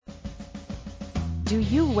Do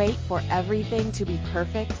you wait for everything to be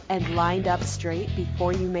perfect and lined up straight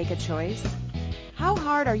before you make a choice? How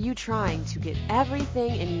hard are you trying to get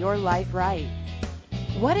everything in your life right?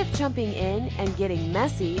 What if jumping in and getting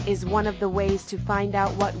messy is one of the ways to find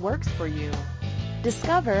out what works for you?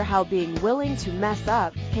 Discover how being willing to mess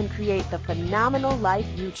up can create the phenomenal life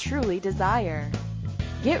you truly desire.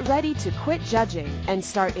 Get ready to quit judging and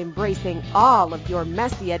start embracing all of your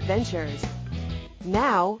messy adventures.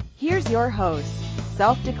 Now, here's your host,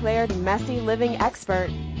 self-declared messy living expert,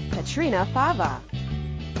 Katrina Fava.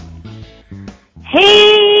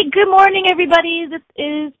 Hey, good morning, everybody. This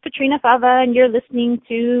is Katrina Fava, and you're listening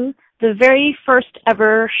to the very first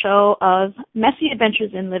ever show of Messy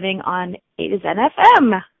Adventures in Living on A to Zen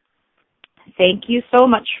FM. Thank you so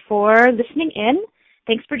much for listening in.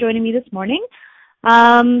 Thanks for joining me this morning.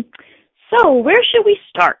 So where should we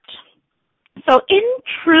start? So in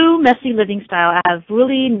true messy living style, I have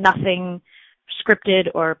really nothing scripted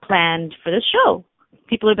or planned for this show.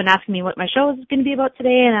 People have been asking me what my show is going to be about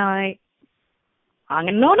today, and I'm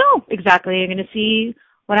going to know exactly. I'm going to see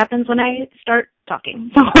what happens when I start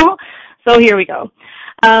talking. So here we go.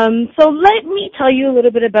 So let me tell you a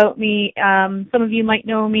little bit about me. Some of you might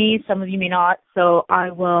know me, some of you may not. So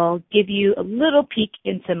I will give you a little peek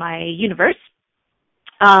into my universe.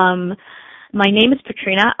 My name is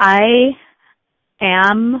Katrina. I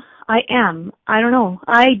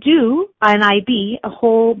do and I be a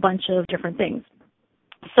whole bunch of different things.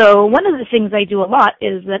 So one of the things I do a lot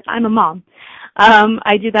is that I'm a mom.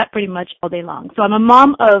 I do that pretty much all day long. So I'm a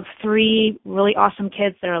mom of 3 really awesome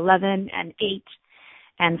kids. They're 11 and 8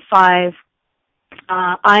 and 5.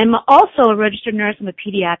 I'm also a registered nurse. I'm a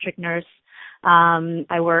pediatric nurse.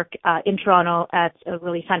 I work in Toronto at a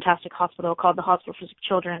really fantastic hospital called the Hospital for Sick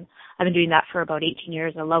Children. I've been doing that for about 18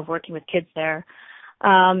 years. I love working with kids there.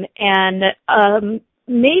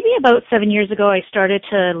 Maybe about 7 years ago, I started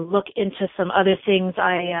to look into some other things.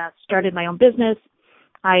 I started my own business.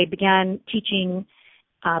 I began teaching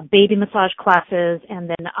baby massage classes, and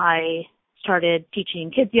then I started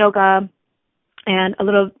teaching kids yoga. And a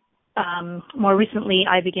little more recently,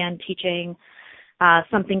 I began teaching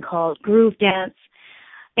something called groove dance.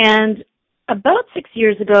 And about 6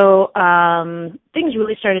 years ago, things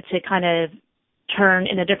really started to kind of turn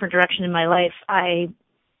in a different direction in my life. I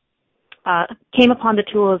came upon the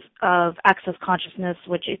tools of Access Consciousness,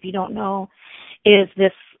 which, if you don't know, is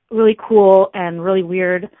this really cool and really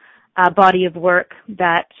weird body of work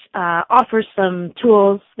that offers some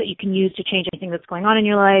tools that you can use to change anything that's going on in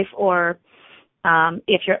your life, or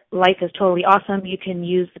if your life is totally awesome, you can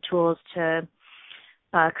use the tools to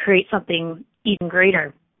create something even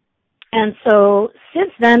greater. And so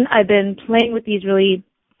since then, I've been playing with these really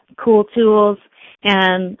cool tools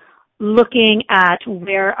and looking at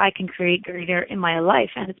where I can create greater in my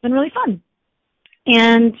life, and it's been really fun.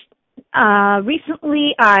 And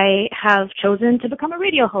recently I have chosen to become a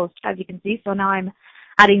radio host, as you can see, so now I'm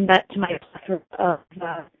adding that to my plethora of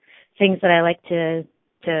things that I like to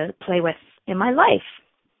play with in my life.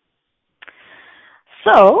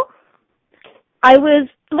 So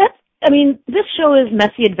this show is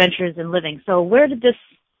Messy Adventures in Living. So where did this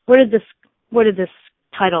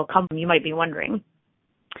title come from, you might be wondering.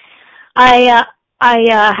 I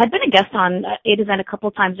had been a guest on A to Zen a couple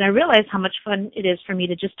of times, and I realized how much fun it is for me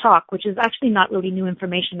to just talk, which is actually not really new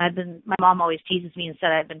information. My mom always teases me and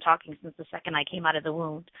said I've been talking since the second I came out of the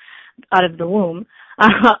womb.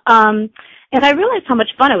 And I realized how much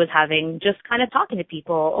fun I was having just kind of talking to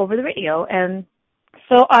people over the radio. And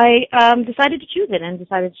so I decided to choose it and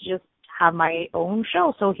decided to just have my own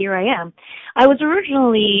show. So here I am. I was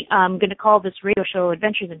originally going to call this radio show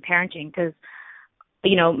Adventures in Parenting because,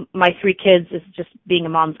 you know, my 3 kids is just being a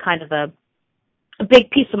mom's kind of a big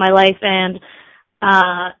piece of my life, and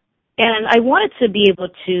I wanted to be able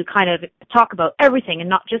to kind of talk about everything and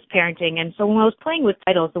not just parenting. And so when I was playing with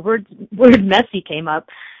titles, the word messy came up,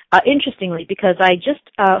 interestingly, because I just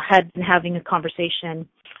had been having a conversation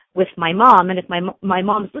with my mom, and if my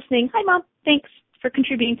mom's listening, hi Mom, thanks for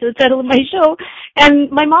contributing to the title of my show. And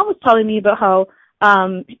my mom was telling me about how,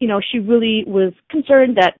 she really was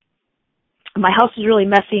concerned that my house is really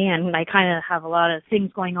messy and I kind of have a lot of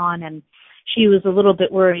things going on, and she was a little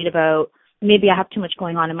bit worried about maybe I have too much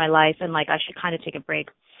going on in my life and I should kind of take a break.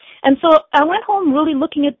 And so I went home really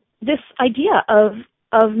looking at this idea of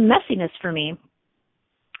messiness for me.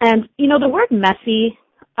 And, the word messy,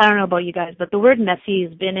 I don't know about you guys, but the word messy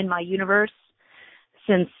has been in my universe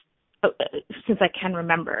since I can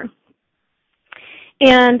remember.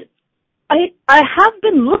 And I have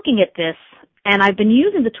been looking at this, and I've been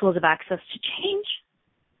using the tools of Access to change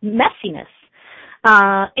messiness.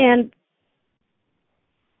 And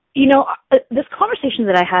This conversation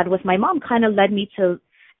that I had with my mom kind of led me to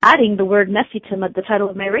adding the word messy to the title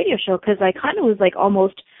of my radio show, because I kind of was like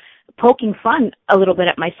almost poking fun a little bit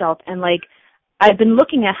at myself. And like, I've been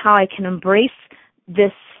looking at how I can embrace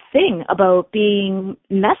this thing about being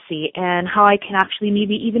messy and how I can actually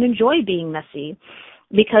maybe even enjoy being messy,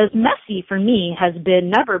 because messy for me has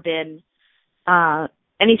never been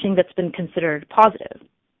anything that's been considered positive.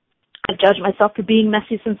 I've judged myself for being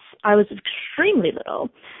messy since I was extremely little.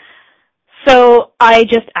 So I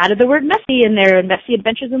just added the word messy in there, messy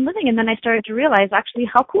adventures in living, and then I started to realize actually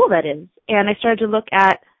how cool that is. And I started to look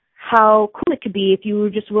at how cool it could be if you were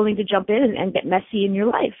just willing to jump in and get messy in your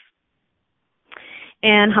life.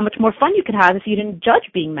 And how much more fun you could have if you didn't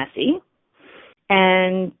judge being messy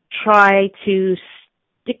and try to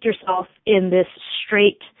stick yourself in this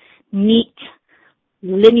straight, neat,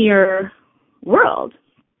 linear world.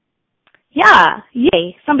 Yeah,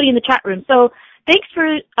 yay, somebody in the chat room. So thanks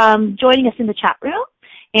for joining us in the chat room.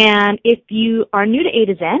 And if you are new to A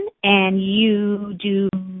to Zen and you do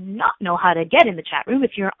not know how to get in the chat room,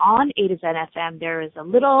 if you're on A to Zen FM, there is a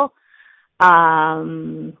little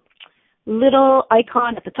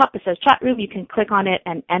icon at the top that says chat room. You can click on it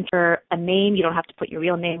and enter a name. You don't have to put your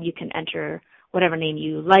real name. You can enter whatever name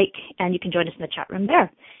you like, and you can join us in the chat room there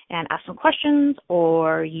and ask some questions,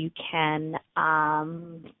 or you can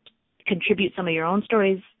contribute some of your own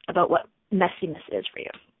stories about what messiness is for you.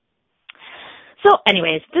 So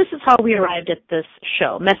anyways, this is how we arrived at this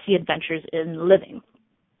show, Messy Adventures in Living.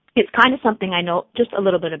 It's kind of something I know just a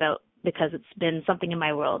little bit about because it's been something in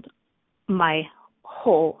my world my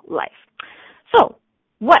whole life. So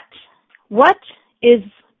what is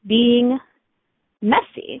being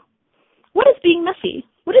messy? What is being messy?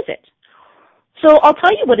 What is it? So I'll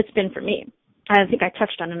tell you what it's been for me. I think I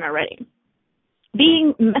touched on it already.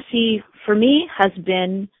 Being messy for me has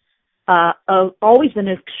been always been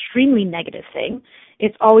an extremely negative thing.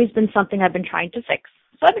 It's always been something I've been trying to fix.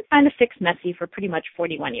 So I've been trying to fix messy for pretty much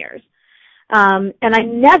 41 years. And I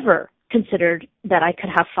never considered that I could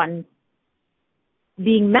have fun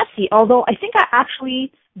being messy, although I think I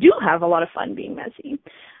actually do have a lot of fun being messy.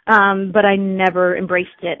 But I never embraced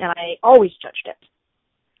it, and I always judged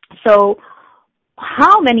it. So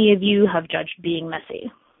how many of you have judged being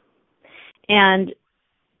messy? And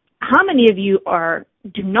how many of you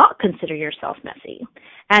do not consider yourself messy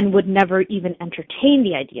and would never even entertain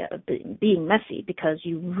the idea of being messy because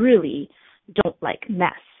you really don't like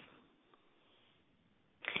mess?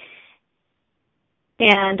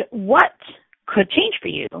 And what could change for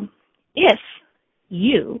you if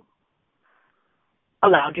you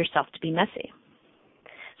allowed yourself to be messy?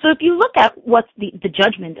 So if you look at what's the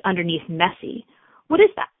judgment underneath messy, what is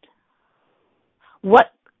that?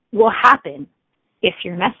 What will happen if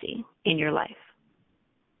you're messy in your life?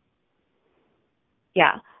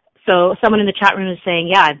 Yeah. So someone in the chat room is saying,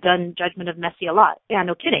 yeah, I've done judgment of messy a lot. Yeah,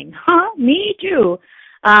 no kidding. Huh? Me too.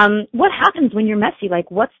 What happens when you're messy? Like,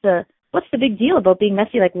 what's the big deal about being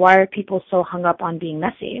messy? Like, why are people so hung up on being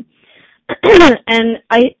messy? And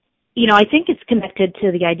I think it's connected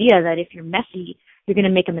to the idea that if you're messy, you're going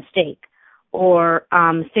to make a mistake, or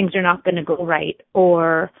things are not going to go right,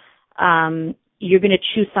 or you're going to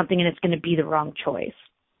choose something and it's going to be the wrong choice.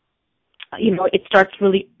 It starts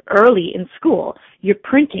really early in school. Your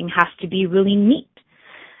printing has to be really neat.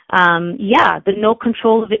 The no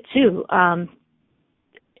control of it too.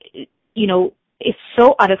 It's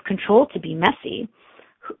so out of control to be messy.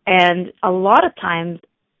 And a lot of times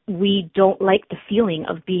we don't like the feeling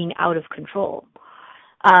of being out of control.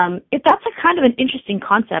 If that's a kind of an interesting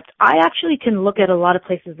concept, I actually can look at a lot of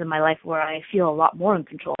places in my life where I feel a lot more in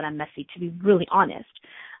control when I'm messy, to be really honest.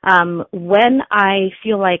 When I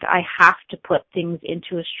feel like I have to put things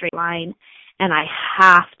into a straight line and I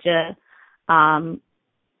have to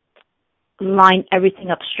line everything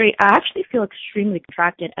up straight, I actually feel extremely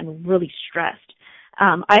contracted and really stressed.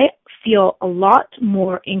 I feel a lot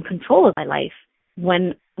more in control of my life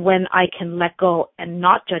when I can let go and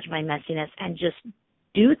not judge my messiness and just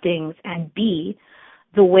do things and be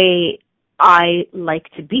the way I like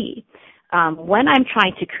to be. When I'm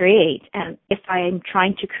trying to create, and if I'm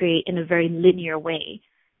trying to create in a very linear way,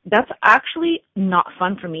 that's actually not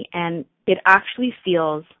fun for me, and it actually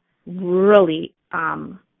feels really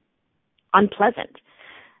unpleasant.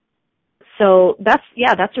 So that's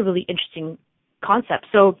a really interesting concept.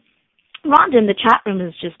 So Rhonda in the chat room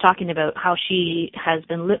is just talking about how she has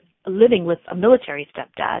been living with a military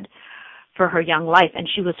stepdad for her young life, and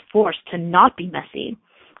she was forced to not be messy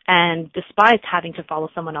and despised having to follow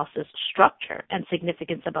someone else's structure and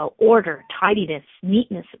significance about order, tidiness,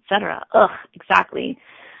 neatness, etc. Exactly.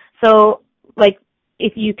 So,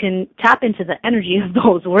 if you can tap into the energy of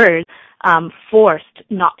those words, forced,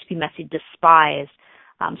 not to be messy, despise,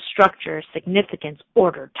 structure, significance,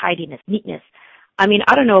 order, tidiness, neatness. I mean,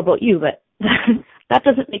 I don't know about you, but that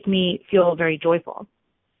doesn't make me feel very joyful.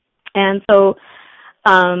 And so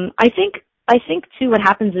I think too what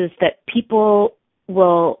happens is that people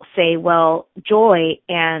will say, well, joy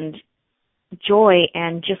and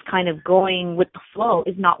just kind of going with the flow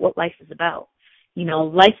is not what life is about.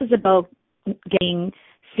 Life is about getting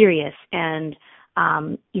serious and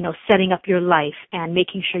setting up your life and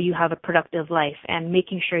making sure you have a productive life and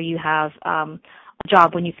making sure you have a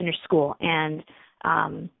job when you finish school and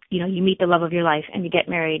you meet the love of your life and you get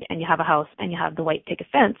married and you have a house and you have the white picket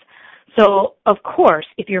fence. So, of course,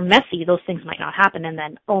 if you're messy, those things might not happen, and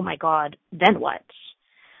then, oh my God, then what?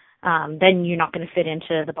 Then you're not going to fit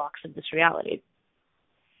into the box of this reality.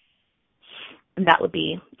 And that would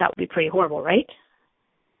be pretty horrible, right?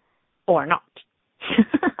 Or not.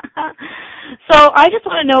 So I just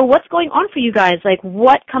want to know what's going on for you guys. Like,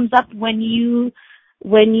 what comes up when you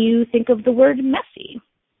think of the word messy?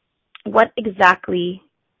 What exactly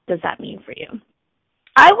does that mean for you?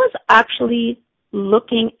 I was actually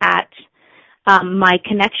looking at my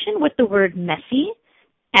connection with the word messy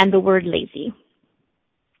and the word lazy.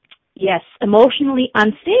 Yes, emotionally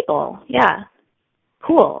unstable. Yeah.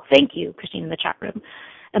 Cool. Thank you, Christine, in the chat room.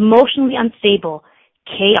 Emotionally unstable.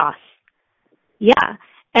 Chaos. Yeah.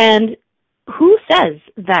 And who says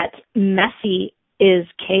that messy is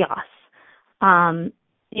chaos?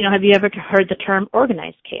 Have you ever heard the term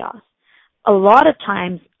organized chaos? A lot of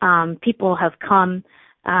times, people have come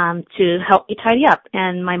to help me tidy up.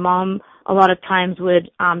 And my mom a lot of times would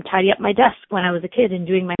tidy up my desk when I was a kid and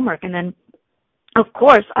doing my homework. And then, of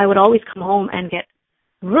course, I would always come home and get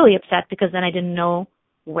really upset because then I didn't know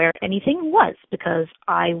where anything was, because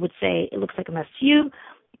I would say, it looks like a mess to you.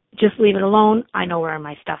 Just leave it alone. I know where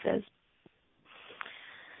my stuff is.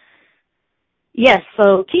 Yes,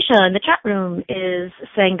 so Keisha in the chat room is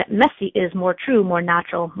saying that messy is more true, more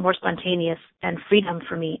natural, more spontaneous, and freedom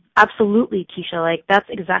for me. Absolutely, Keisha. That's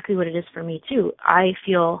exactly what it is for me, too. I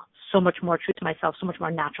feel so much more true to myself, so much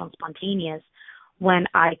more natural and spontaneous when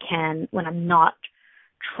I'm not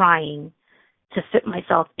trying to fit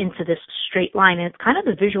myself into this straight line. And it's kind of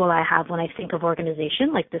the visual I have when I think of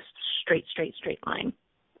organization, like this straight line.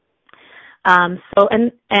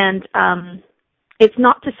 It's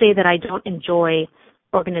not to say that I don't enjoy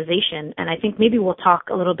organization, and I think maybe we'll talk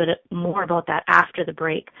a little bit more about that after the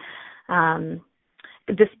break.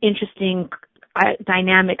 This interesting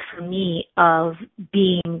dynamic for me of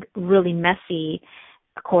being really messy,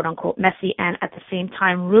 quote unquote messy, and at the same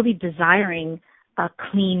time really desiring a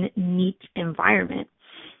clean, neat environment.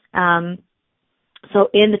 So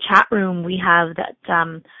in the chat room we have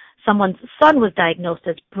that someone's son was diagnosed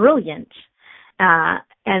as brilliant.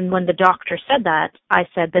 And when the doctor said that, I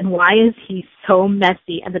said, then why is he so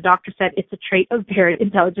messy? And the doctor said, it's a trait of very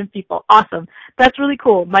intelligent people. Awesome. That's really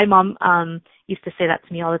cool. My mom used to say that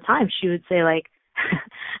to me all the time. She would say,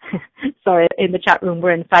 sorry, in the chat room,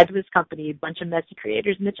 we're inside of this company, a bunch of messy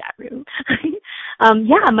creators in the chat room.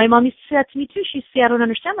 Yeah, my mom used to say that to me too. She'd say, I don't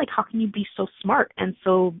understand, how can you be so smart and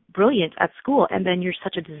so brilliant at school, and then you're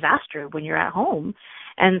such a disaster when you're at home?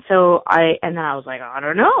 And then I was like, I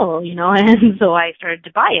don't know, and so I started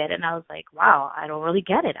to buy it, and I was like, wow, I don't really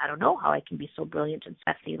get it. I don't know how I can be so brilliant and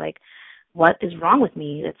messy. What is wrong with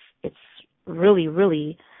me? It's really,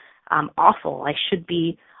 really awful. I should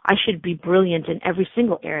be brilliant in every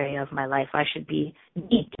single area of my life. I should be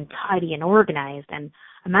neat and tidy and organized, and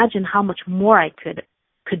imagine how much more I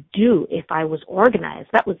could do if I was organized.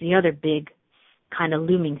 That was the other big kind of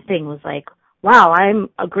looming thing, was wow, I'm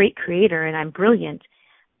a great creator and I'm brilliant,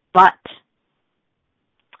 but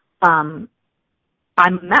I'm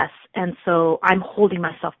a mess, and so I'm holding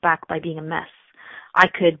myself back by being a mess. I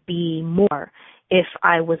could be more if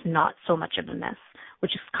I was not so much of a mess,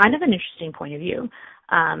 which is kind of an interesting point of view,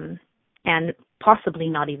 and possibly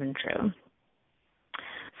not even true.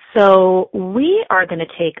 So we are going to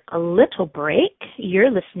take a little break.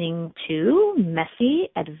 You're listening to Messy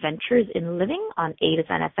Adventures in Living on A to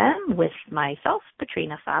Zen FM with myself,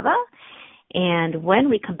 Katrina Fava. And when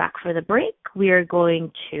we come back for the break, we are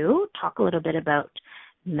going to talk a little bit about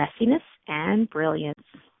messiness and brilliance.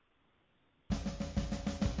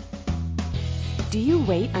 Do you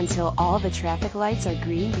wait until all the traffic lights are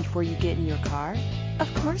green before you get in your car?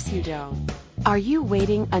 Of course you don't. Are you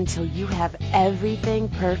waiting until you have everything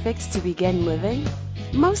perfect to begin living?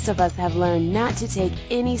 Most of us have learned not to take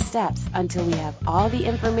any steps until we have all the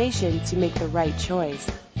information to make the right choice.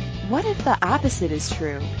 What if the opposite is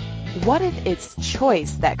true? What if it's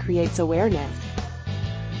choice that creates awareness?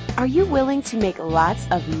 Are you willing to make lots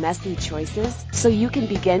of messy choices so you can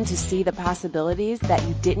begin to see the possibilities that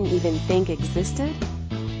you didn't even think existed?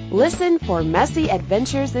 Listen for Messy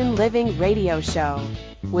Adventures in Living radio show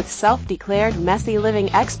with self-declared messy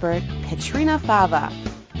living expert Katrina Fava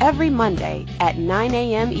every Monday at 9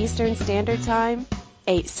 a.m. Eastern Standard Time,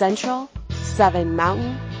 8 Central, 7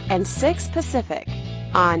 Mountain, and 6 Pacific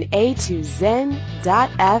on A2Zen.fm.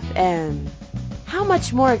 How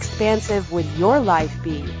much more expansive would your life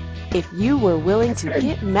be if you were willing to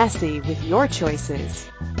get messy with your choices?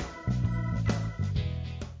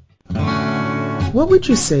 What would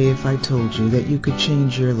you say if I told you that you could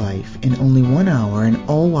change your life in only 1 hour and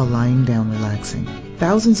all while lying down relaxing?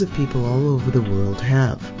 Thousands of people all over the world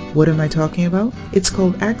have. What am I talking about? It's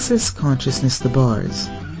called Access Consciousness, the bars.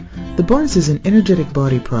 The bars is an energetic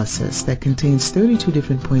body process that contains 32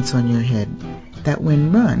 different points on your head that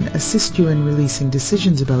when run assist you in releasing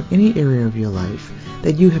decisions about any area of your life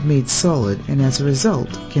that you have made solid and as a result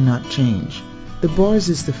cannot change. The bars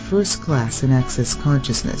is the first class in Access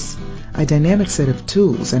Consciousness, a dynamic set of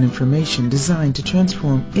tools and information designed to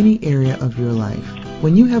transform any area of your life.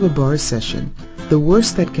 When you have a bars session, the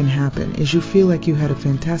worst that can happen is you feel like you had a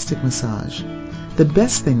fantastic massage. The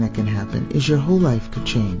best thing that can happen is your whole life could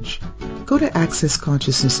change. Go to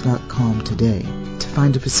accessconsciousness.com today to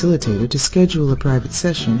find a facilitator to schedule a private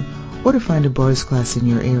session or to find a bars class in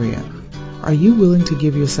your area. Are you willing to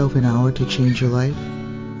give yourself an hour to change your life?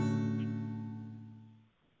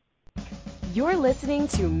 You're listening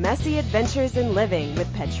to Messy Adventures in Living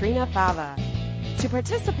with Katrina Fava. To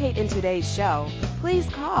participate in today's show, please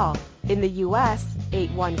call in the U.S.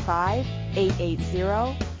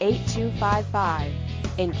 815-880-8255.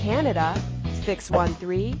 In Canada,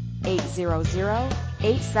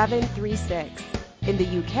 613-800-8736. In the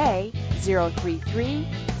UK,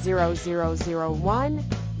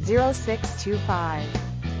 033-0001-0625.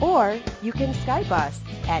 Or you can Skype us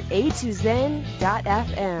at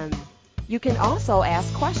A2Zen.fm. You can also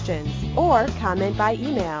ask questions or comment by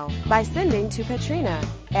email by sending to Katrina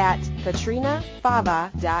at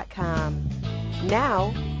katrinafava.com.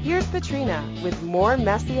 Now, here's Katrina with more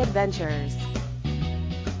Messy Adventures.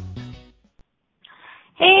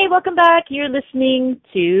 Hey, welcome back. You're listening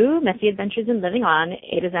to Messy Adventures in Living on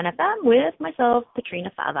A2Zen FM with myself, Katrina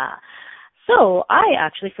Fava. So, I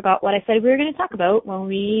actually forgot what I said we were going to talk about when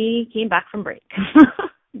we came back from break.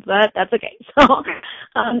 But that's okay. So,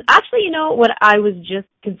 actually, you know, what I was just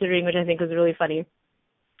considering, which I think was really funny,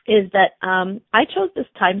 is that I chose this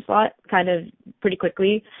time slot kind of pretty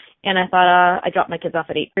quickly, and I thought I dropped my kids off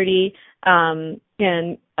at 8:30, and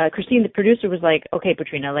Christine, the producer, was like, okay,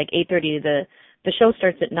 Katrina, like 8:30, the show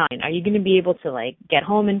starts at 9. Are you going to be able to, like, get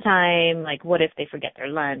home in time? Like, what if they forget their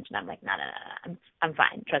lunch? And I'm like, no, I'm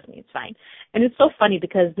fine. Trust me, it's fine. And it's so funny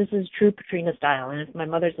because this is true Katrina style, and if my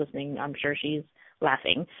mother's listening, I'm sure she's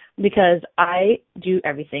laughing, because I do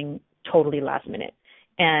everything totally last minute.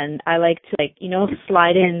 And I like to, like, you know,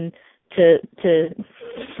 slide in to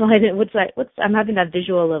slide in. I'm having that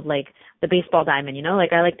visual of, like, the baseball diamond, you know,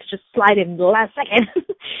 like I like to just slide in the last second.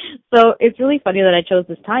 So it's really funny that I chose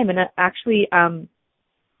this time, and actually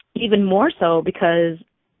even more so because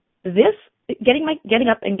this getting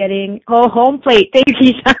up and getting home plate, thank you,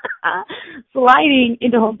 Keisha, sliding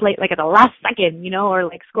into home plate like at the last second, you know, or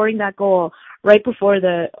like scoring that goal right before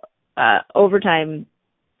the overtime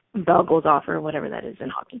bell goes off or whatever that is in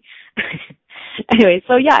hockey. Anyway,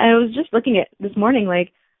 so yeah, I was just looking at this morning,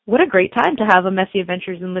 like, what a great time to have a Messy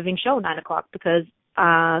Adventures in Living show, 9 o'clock, because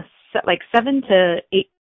like 7 to 8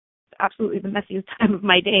 absolutely the messiest time of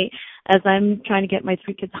my day as I'm trying to get my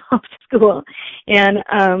 3 kids off to school. And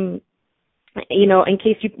you know, in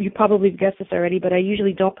case you probably guessed this already, but I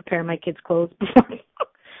usually don't prepare my kids' clothes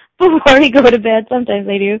before we go to bed. Sometimes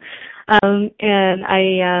I do. And I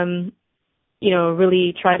you know,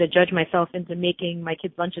 really try to judge myself into making my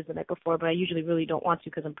kids' lunches the night before, but I usually really don't want to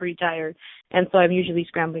because I'm pretty tired. And so I'm usually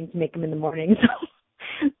scrambling to make them in the morning. So,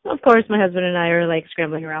 of course, my husband and I are, like,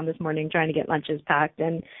 scrambling around this morning trying to get lunches packed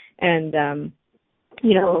and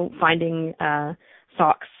you know, finding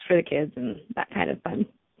socks for the kids and that kind of fun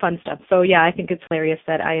stuff. So, yeah, I think it's hilarious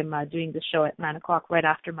that I am doing this show at 9 o'clock right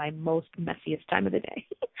after my most messiest time of the day.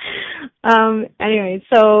 Anyway,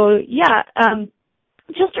 so, yeah,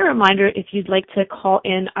 just a reminder, if you'd like to call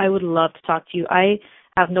in, I would love to talk to you. I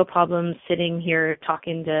have no problem sitting here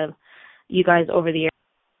talking to you guys over the air.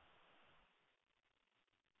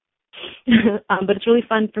 But it's really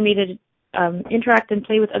fun for me to interact and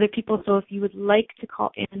play with other people. So if you would like to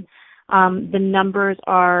call in, the numbers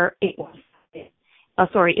are in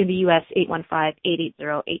the U.S.,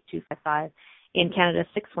 815-880-8255. In Canada,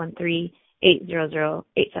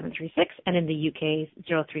 800-833-8736, and in the UK,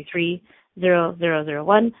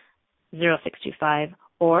 033-0001-0625.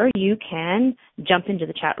 Or you can jump into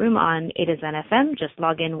the chat room on A to Zen FM. Just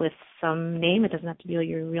log in with some name. It doesn't have to be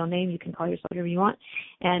your real name. You can call yourself whatever you want.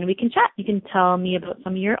 And we can chat. You can tell me about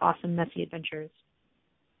some of your awesome messy adventures.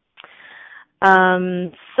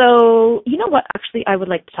 So, you know what actually I would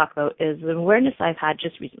like to talk about is the awareness I've had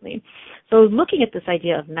just recently. So looking at this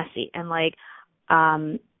idea of messy and like,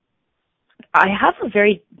 I have a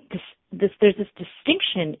very, there's this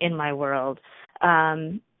distinction in my world,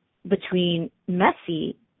 between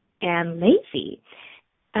messy and lazy.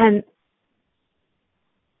 And,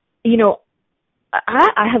 you know,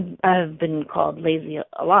 I've been called lazy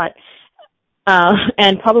a lot.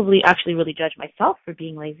 And probably actually really judge myself for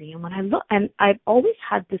being lazy. And when I look, and I've always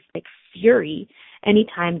had this like fury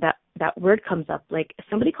anytime that word comes up. Like if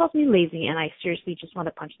somebody calls me lazy, and I seriously just want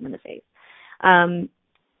to punch them in the face.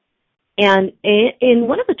 And in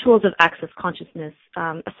one of the tools of Access Consciousness,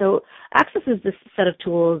 so Access is this set of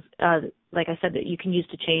tools, like I said, that you can use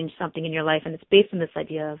to change something in your life, and it's based on this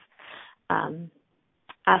idea of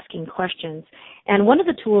asking questions. And one of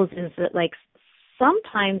the tools is that, like,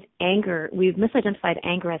 sometimes anger, we've misidentified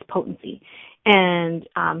anger as potency. And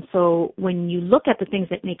so when you look at the things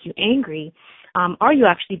that make you angry, are you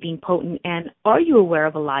actually being potent, and are you aware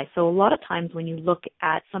of a lie? So a lot of times when you look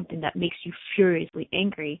at something that makes you furiously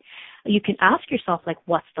angry, you can ask yourself, like,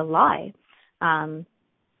 what's the lie? And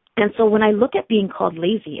so when I look at being called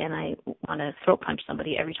lazy and I want to throat punch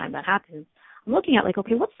somebody every time that happens, I'm looking at, like,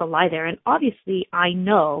 okay, what's the lie there? And obviously I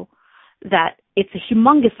know that it's a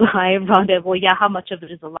humongous lie around it. Well, yeah, how much of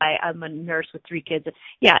it is a lie? I'm a nurse with 3 kids.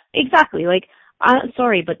 Yeah, exactly. Like, I'm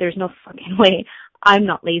sorry, but there's no fucking way I'm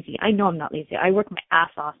not lazy. I know I'm not lazy. I work my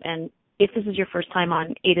ass off. And if this is your first time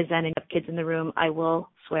on A to Zen and you have kids in the room, I will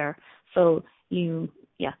swear. So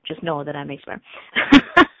just know that I may swear.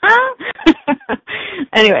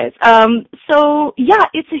 Anyways, so yeah,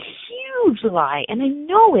 it's a huge lie, and I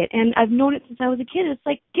know it, and I've known it since I was a kid. It's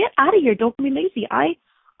like, get out of here. Don't be lazy. I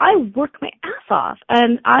work my ass off,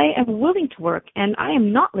 and I am willing to work, and I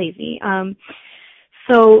am not lazy.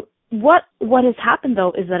 So what has happened,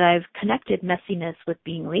 though, is that I've connected messiness with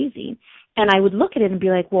being lazy, and I would look at it and be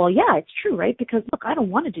like, well, yeah, it's true, right? Because look, I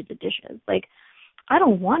don't want to do the dishes. Like, I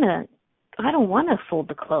don't want to fold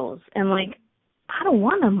the clothes, and like, I don't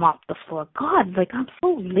want to mop the floor. God, like, I'm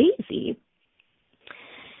so lazy.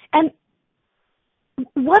 And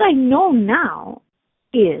what I know now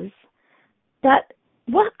is that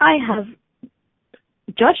what I have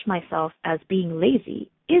judged myself as being lazy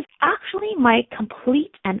is actually my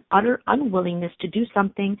complete and utter unwillingness to do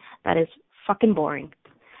something that is fucking boring.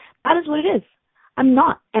 That is what it is. I'm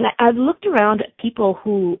not. And I've looked around at people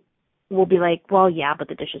who will be like, well, yeah, but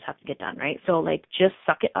the dishes have to get done, right? So, like, just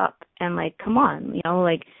suck it up and, like, come on, you know,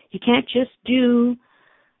 like, you can't just do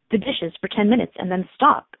the dishes for 10 minutes and then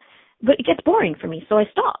stop. But it gets boring for me, so I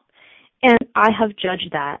stop. And I have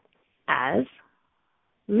judged that as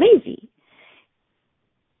lazy.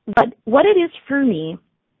 But what it is for me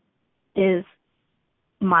is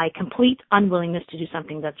my complete unwillingness to do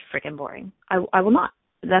something that's freaking boring. I will not.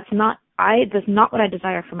 That's not what I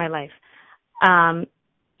desire for my life.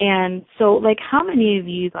 And so, like, how many of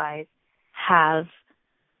you guys have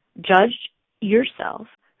judged yourself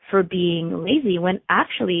for being lazy when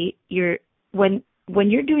actually when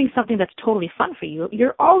you're doing something that's totally fun for you,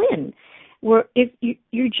 you're all in? Where if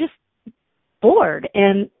you're just bored,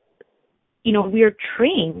 and you know, we're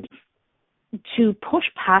trained to push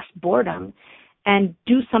past boredom and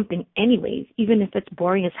do something anyways, even if it's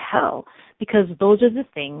boring as hell, because those are the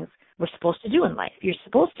things we're supposed to do in life. You're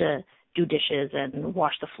supposed to do dishes and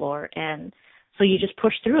wash the floor, and so you just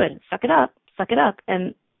push through it, suck it up.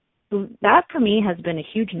 And that for me has been a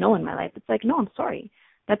huge no in my life. It's like, no, I'm sorry.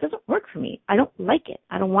 That doesn't work for me. I don't like it.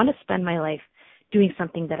 I don't want to spend my life doing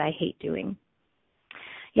something that I hate doing.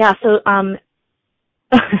 Yeah, so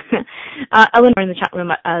Eleanor in the chat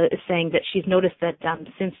room is saying that she's noticed that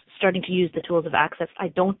since starting to use the tools of Access, I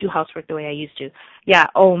don't do housework the way I used to. Yeah,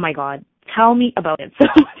 oh my God. Tell me about it. So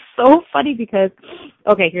it's so funny because,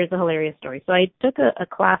 okay, here's a hilarious story. So I took a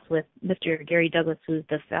class with Mr. Gary Douglas, who's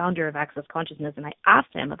the founder of Access Consciousness, and I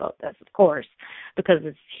asked him about this, of course, because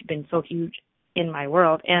it's been so huge in my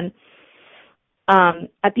world. And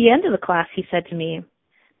at the end of the class, he said to me,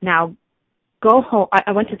 now go home.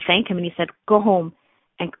 I went to thank him, and he said, go home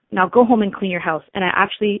and clean your house. And I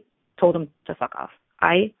actually told him to fuck off.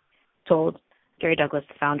 I told Gary Douglas,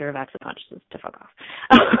 the founder of Access Consciousness, to fuck off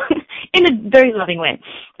in a very loving way.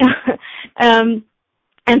 And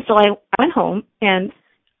so I went home, and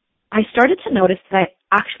I started to notice that I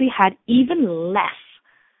actually had even less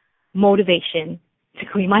motivation to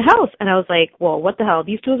clean my house. And I was like, well, what the hell?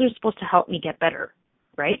 These tools are supposed to help me get better,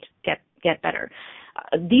 right? Get better.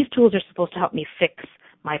 These tools are supposed to help me fix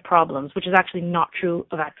my problems, which is actually not true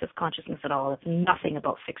of Access Consciousness at all. It's nothing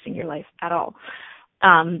about fixing your life at all.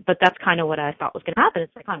 But that's kind of what I thought was going to happen.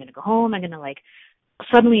 It's like, I'm going to go home. I'm going to like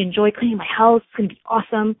suddenly enjoy cleaning my house. It's going to be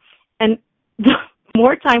awesome. And the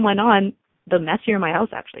more time went on, the messier my house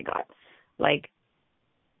actually got. Like,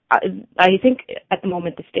 I think at the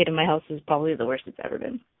moment the state of my house is probably the worst it's ever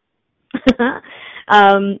been.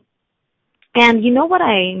 And you know what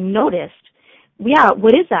I noticed? Yeah,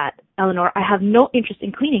 what is that, Eleanor? I have no interest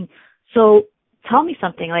in cleaning. So tell me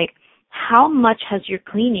something, like, how much has your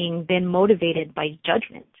cleaning been motivated by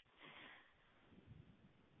judgment?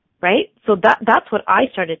 Right? So that's what I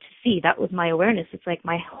started to see. That was my awareness. It's like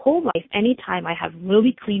my whole life, anytime I have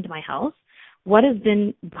really cleaned my house, what has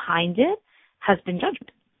been behind it has been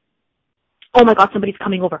judgment. Oh my God, somebody's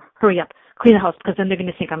coming over. Hurry up. Clean the house because then they're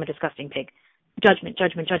going to think I'm a disgusting pig. Judgment,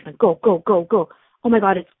 judgment, judgment. Go, go, go, go. Oh my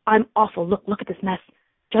God, I'm awful. Look at this mess.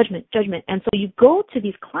 Judgment, judgment. And so you go to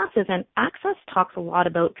these classes, and Access talks a lot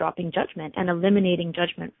about dropping judgment and eliminating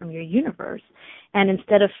judgment from your universe. And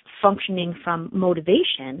instead of functioning from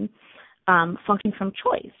motivation, functioning from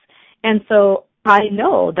choice. And so I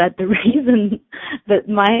know that the reason that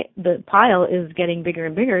the pile is getting bigger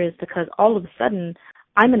and bigger is because all of a sudden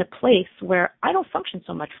I'm in a place where I don't function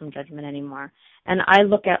so much from judgment anymore. And I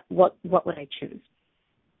look at what would I choose.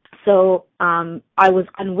 So I was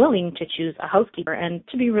unwilling to choose a housekeeper. And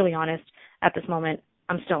to be really honest, at this moment,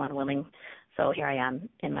 I'm still unwilling. So here I am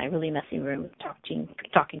in my really messy room talking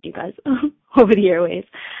to you guys over the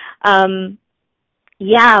airwaves.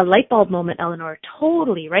 Yeah, light bulb moment, Eleanor.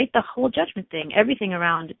 Totally, right? The whole judgment thing, everything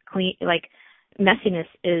around clean, like messiness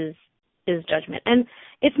is judgment. And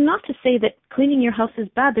it's not to say that cleaning your house is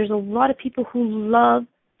bad. There's a lot of people who love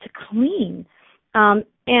to clean.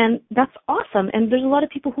 And that's awesome. And there's a lot of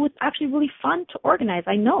people who it's actually really fun to organize.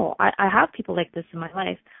 I know. I have people like this in my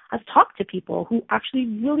life. I've talked to people who actually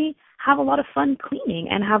really have a lot of fun cleaning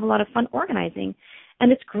and have a lot of fun organizing.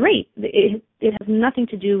 And it's great. It has nothing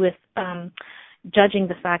to do with judging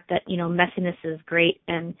the fact that, messiness is great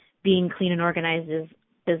and being clean and organized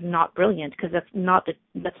is not brilliant, because that's not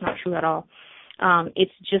true at all.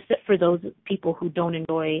 It's just that for those people who don't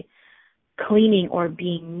enjoy cleaning or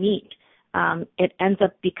being neat, it ends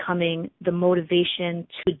up becoming the motivation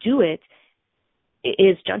to do it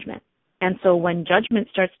is judgment. And so when judgment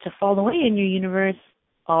starts to fall away in your universe,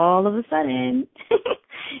 all of a sudden,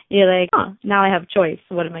 you're like, now I have choice.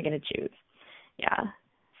 What am I going to choose? Yeah.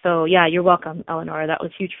 So, yeah, you're welcome, Eleanor. That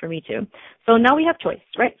was huge for me, too. So now we have choice,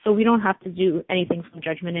 right? So we don't have to do anything from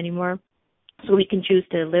judgment anymore. So we can choose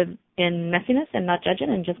to live in messiness and not judge it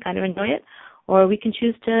and just kind of enjoy it. Or we can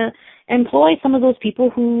choose to employ some of those people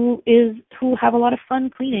who have a lot of fun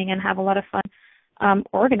cleaning and have a lot of fun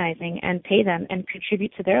organizing, and pay them and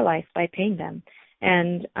contribute to their life by paying them.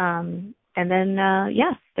 And then,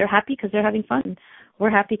 they're happy because they're having fun. We're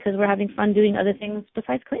happy because we're having fun doing other things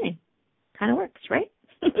besides cleaning. Kind of works, right?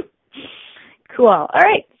 Cool. All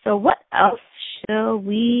right. So what else shall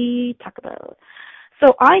we talk about?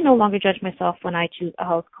 So I no longer judge myself when I choose a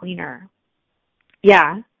house cleaner.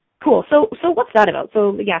 Yeah. Cool. So what's that about?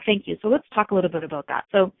 So yeah, thank you. So let's talk a little bit about that.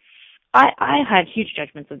 So I had huge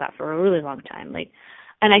judgments of that for a really long time.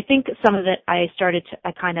 And I think some of it I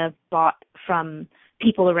kind of bought from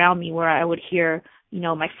people around me, where I would hear,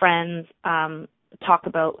 my friends talk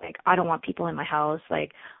about, like, I don't want people in my house.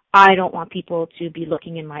 Like, I don't want people to be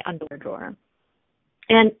looking in my underwear drawer.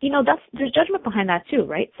 And, there's judgment behind that too,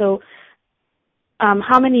 right? So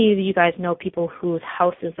how many of you guys know people whose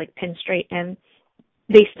house is like pin straight and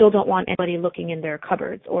they still don't want anybody looking in their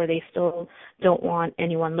cupboards, or they still don't want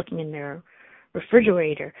anyone looking in their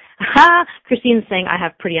refrigerator? Christine's saying, I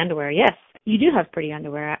have pretty underwear. Yes, you do have pretty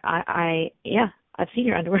underwear. I've seen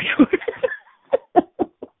your underwear.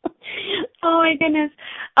 Oh my goodness.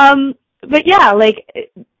 But yeah,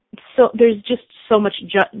 so there's just so much,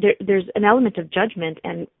 there's an element of judgment,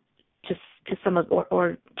 and to some of,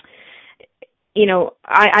 or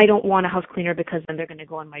I don't want a house cleaner because then they're going to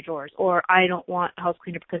go in my drawers, or I don't want a house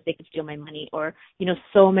cleaner because they could steal my money, or,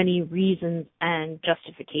 so many reasons and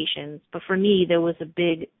justifications. But for me, there was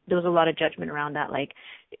a lot of judgment around that. Like,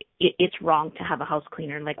 it's wrong to have a house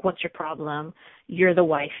cleaner. Like, what's your problem? You're the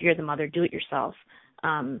wife, you're the mother, do it yourself.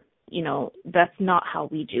 That's not how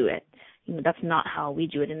we do it. That's not how we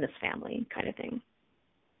do it in this family, kind of thing.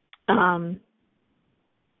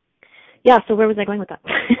 So where was I going with that?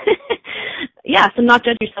 So not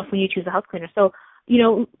judge yourself when you choose a house cleaner. So,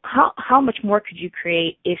 how much more could you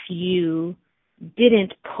create if you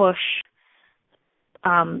didn't push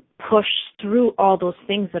push through all those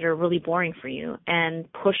things that are really boring for you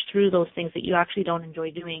and push through those things that you actually don't enjoy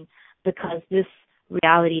doing because this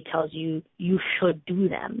reality tells you you should do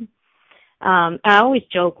them. I always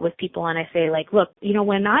joke with people and I say, like, look,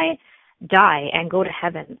 when I die and go to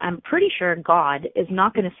heaven, I'm pretty sure God is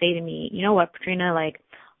not going to say to me, you know what, Patrina,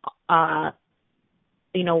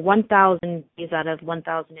 1,000 days out of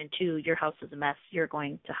 1,002, your house is a mess. You're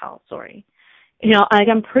going to hell. Sorry.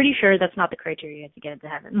 I'm pretty sure that's not the criteria to get into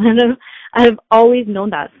heaven. I've always known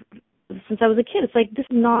that since I was a kid. It's like, this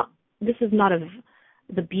is not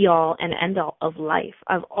the be all and end all of life.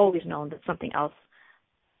 I've always known that something else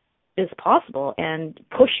is possible, and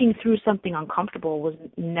pushing through something uncomfortable was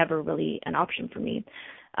never really an option for me,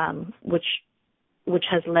 which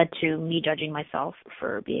has led to me judging myself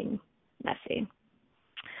for being messy.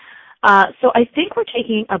 So I think we're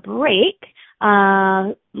taking a break.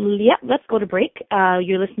 Let's go to break.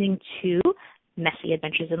 You're listening to Messy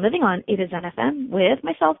Adventures in Living on It Is NFM with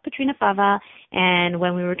myself, Patrina Fava, and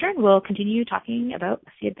when we return, we'll continue talking about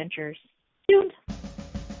messy adventures. Tuned.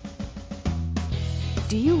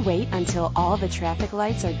 Do you wait until all the traffic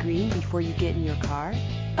lights are green before you get in your car?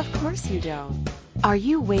 Of course you don't. Are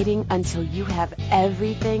you waiting until you have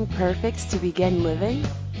everything perfect to begin living?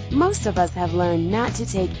 Most of us have learned not to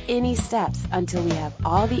take any steps until we have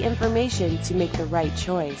all the information to make the right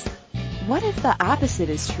choice. What if the opposite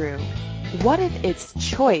is true? What if it's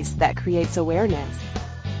choice that creates awareness?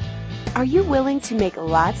 Are you willing to make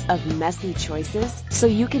lots of messy choices so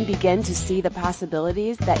you can begin to see the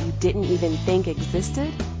possibilities that you didn't even think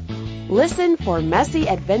existed? Listen for Messy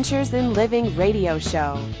Adventures in Living radio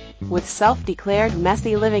show with self-declared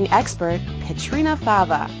messy living expert Patrina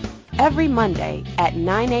Fava every Monday at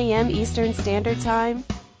 9 a.m. Eastern Standard Time,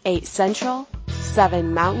 8 Central,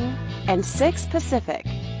 7 Mountain, and 6 Pacific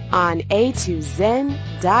on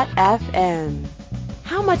A2Zen.fm.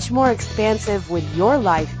 How much more expansive would your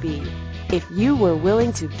life be if you were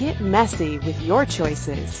willing to get messy with your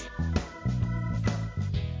choices?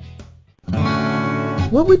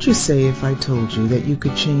 What would you say if I told you that you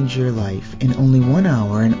could change your life in only 1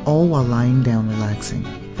 hour and all while lying down relaxing?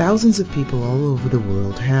 Thousands of people all over the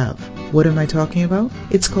world have. What am I talking about?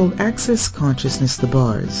 It's called Access Consciousness, the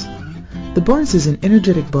bars. The bars is an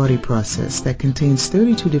energetic body process that contains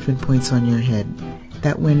 32 different points on your head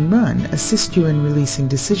that, when run, assist you in releasing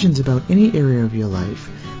decisions about any area of your life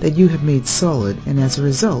that you have made solid and as a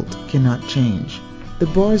result cannot change. The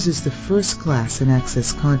bars is the first class in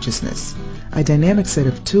Access Consciousness, a dynamic set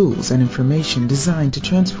of tools and information designed to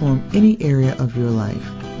transform any area of your life.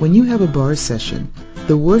 When you have a bars session,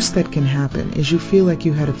 the worst that can happen is you feel like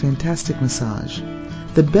you had a fantastic massage.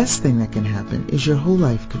 The best thing that can happen is your whole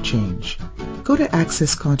life could change. Go to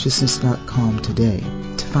accessconsciousness.com today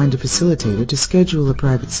to find a facilitator to schedule a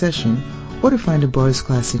private session or to find a bars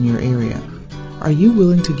class in your area. Are you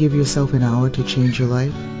willing to give yourself an hour to change your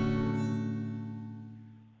life?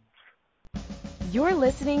 You're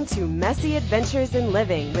listening to Messy Adventures in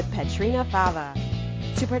Living with Patrina Fava.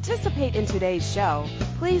 To participate in today's show,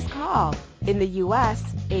 please call in the U.S.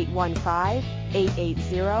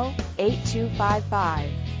 815-880-8255.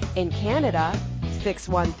 In Canada,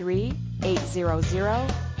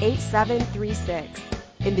 613-800-8736.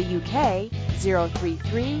 In the UK,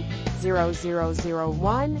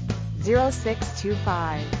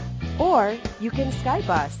 033-0001-0625. Or you can Skype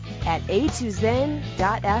us at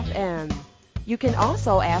A2Zen.fm. You can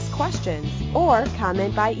also ask questions or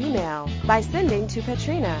comment by email by sending to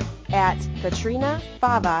Patrina at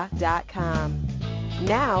patrinafava.com.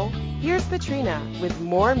 Now, here's Patrina with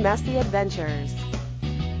more messy adventures.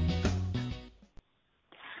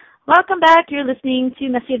 Welcome back. You're listening to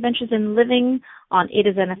Messy Adventures in Living on It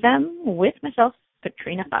Is NFM with myself,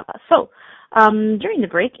 Patrina Fava. So, during the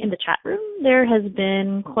break in the chat room, there has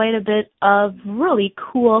been quite a bit of really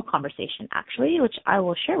cool conversation, actually, which I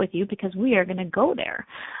will share with you because we are going to go there.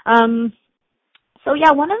 One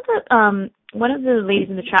of the ladies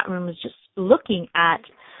in the chat room was just looking at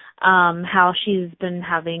how she's been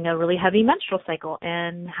having a really heavy menstrual cycle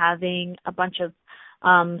and having a bunch of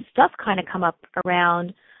stuff kind of come up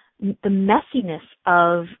around the messiness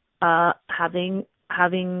of having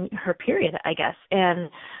her period, I guess, and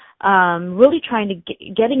really trying to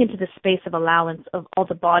getting into the space of allowance of all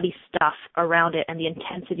the body stuff around it and the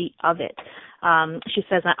intensity of it. She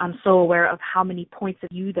says, I'm so aware of how many points of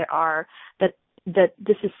view there are that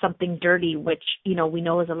this is something dirty, which, we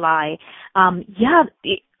know is a lie. I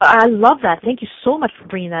love that. Thank you so much for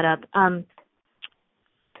bringing that up.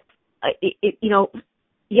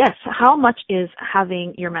 yes, how much is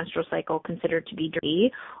having your menstrual cycle considered to be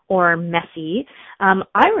dirty or messy?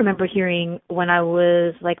 I remember hearing when I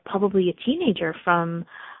was like probably a teenager from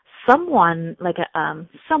someone like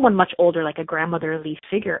someone much older, like a grandmotherly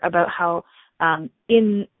figure, about how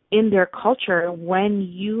in their culture,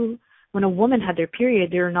 when a woman had their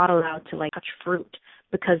period, they were not allowed to like touch fruit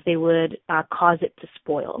because they would cause it to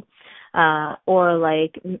spoil, or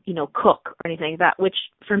like cook or anything like that. Which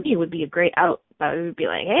for me would be a great out. I would be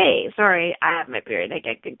like, hey, sorry, I have my period, I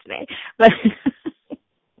can't cook today. But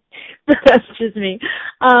but that's just me.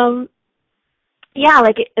 So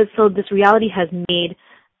this reality has made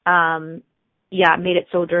it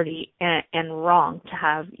so dirty and wrong to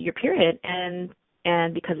have your period, and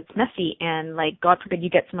because it's messy, and like God forbid you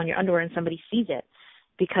get some on your underwear and somebody sees it,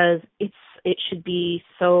 because it should be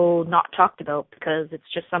so not talked about, because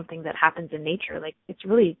it's just something that happens in nature. Like, it's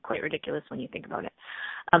really quite ridiculous when you think about it.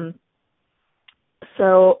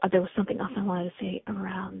 So there was something else I wanted to say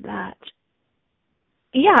around that.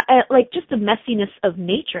 Yeah, like just the messiness of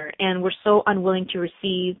nature, and we're so unwilling to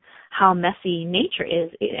receive how messy nature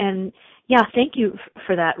is. And yeah, thank you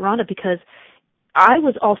for that, Rhonda, because I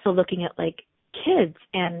was also looking at like kids,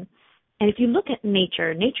 and if you look at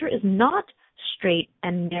nature is not straight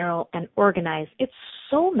and narrow and organized. It's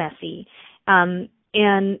so messy, and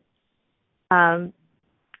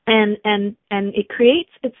it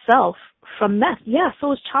creates itself from mess. Yeah,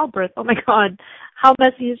 so is childbirth. Oh my God, how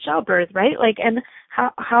messy is childbirth, right? Like, and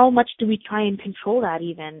how much do we try and control that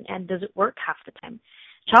even, and does it work half the time?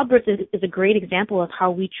 Childbirth is a great example of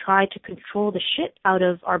how we try to control the shit out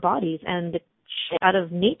of our bodies and the shit out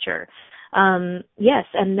of nature. Yes,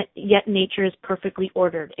 and yet nature is perfectly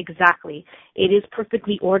ordered. Exactly. It is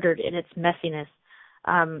perfectly ordered in its messiness.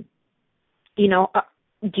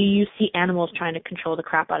 Do you see animals trying to control the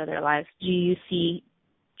crap out of their lives? Do you see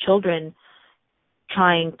children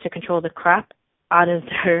trying to control the crap out of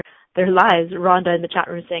their lives? Rhonda in the chat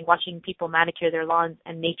room saying, watching people manicure their lawns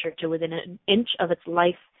and nature to within an inch of its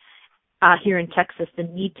life. Here in Texas, the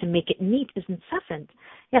need to make it neat is incessant.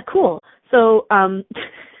 Yeah, cool. So,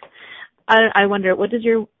 I wonder, what does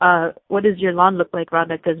your lawn look like,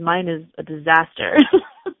 Rhonda? Because mine is a disaster.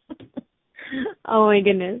 Oh my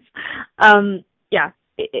goodness. Yeah.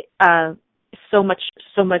 So much.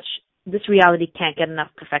 This reality can't get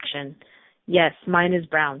enough perfection. Yes, mine is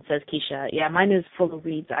brown, says Keisha. Yeah, mine is full of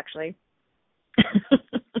weeds, actually.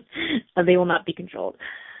 They will not be controlled.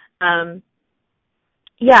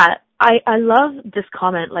 Yeah, I love this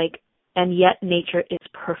comment, like, and yet nature is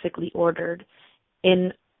perfectly ordered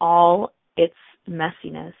in all its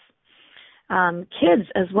messiness. Kids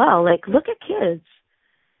as well, like, look at kids.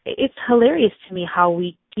 It's hilarious to me how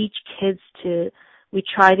we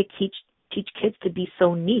try to teach kids to be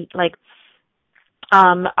so neat. Like,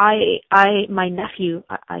 my nephew,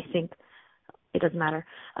 I think, it doesn't matter,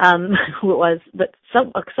 who it was, but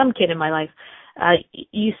some kid in my life,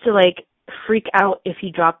 used to like freak out if he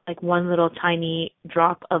dropped like one little tiny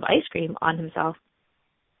drop of ice cream on himself.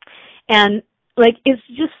 And like, it's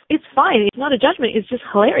fine. It's not a judgment. It's just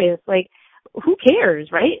hilarious. Like, who cares,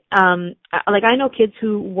 right? Like, I know kids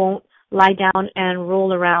who won't lie down and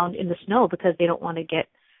roll around in the snow because they don't want to get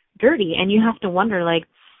dirty. And you have to wonder, like,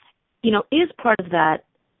 is part of that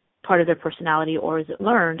part of their personality, or is it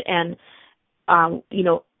learned? And,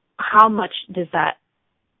 how much does that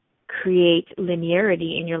create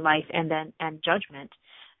linearity in your life and judgment?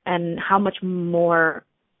 And how much more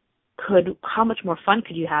fun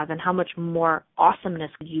could you have, and how much more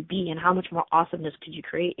awesomeness could you be, and how much more awesomeness could you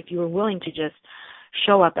create if you were willing to just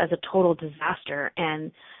show up as a total disaster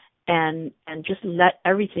and just let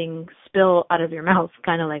everything spill out of your mouth,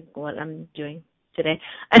 kind of like what I'm doing today,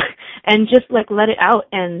 and just like let it out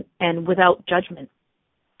and without judgment.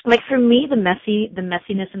 Like, for me, the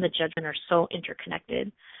messiness and the judgment are so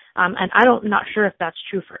interconnected. And I'm not sure if that's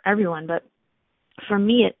true for everyone, but for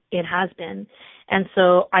me, it has been. And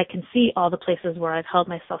so I can see all the places where I've held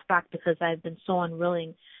myself back because I've been so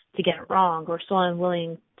unwilling to get it wrong, or so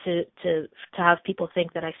unwilling to have people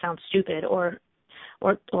think that I sound stupid or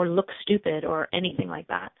look stupid or anything like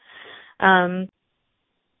that.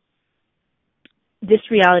 This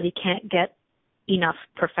reality can't get enough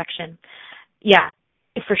perfection. Yeah,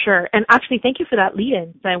 for sure. And actually, thank you for that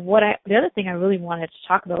lead-in. The other thing I really wanted to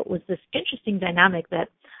talk about was this interesting dynamic that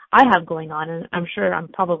I have going on, and I'm sure I'm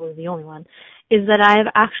probably the only one, is that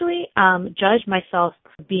I've actually judged myself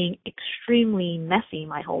for being extremely messy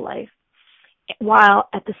my whole life, while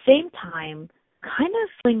at the same time kind of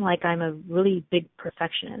feeling like I'm a really big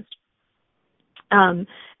perfectionist. Um,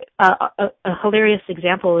 a hilarious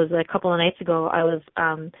example is a couple of nights ago, I was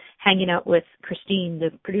hanging out with Christine,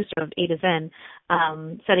 the producer of A to Zen,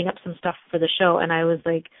 setting up some stuff for the show, and I was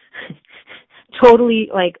like totally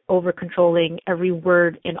like over controlling every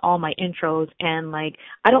word in all my intros, and like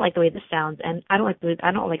I don't like the way this sounds, and I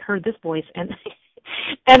don't like heard this voice, and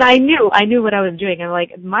and I knew what I was doing. I'm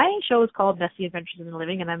like, my show is called Messy Adventures in the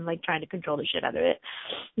Living, and I'm like trying to control the shit out of it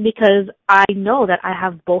because I know that I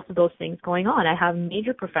have both of those things going on. I have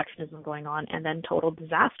major perfectionism going on and then total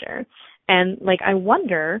disaster. And like, I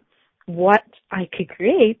wonder what I could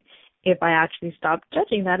create if I actually stopped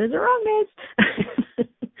judging that as a wrongness.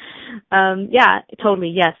 Yeah, totally.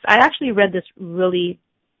 Yes. I actually read this really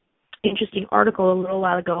interesting article a little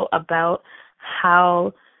while ago about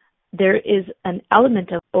how there is an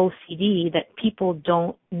element of OCD that people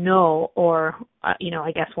don't know or, I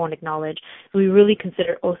guess won't acknowledge. We really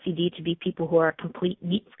consider OCD to be people who are complete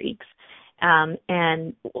neat freaks,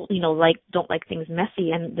 and, don't like things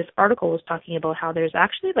messy. And this article was talking about how there's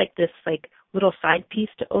actually like this like little side piece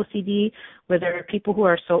to OCD where there are people who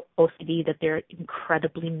are so OCD that they're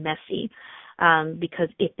incredibly messy. Because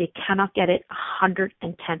if they cannot get it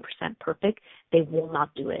 110% perfect, they will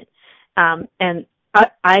not do it. And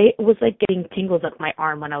I was like getting tingles up my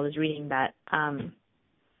arm when I was reading that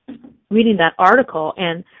article,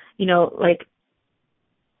 and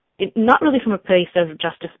not really from a place of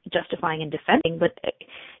justifying and defending, but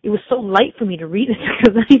it was so light for me to read it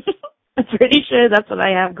because I'm pretty sure that's what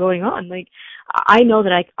I have going on. Like, I know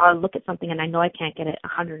that I'll look at something and I know I can't get it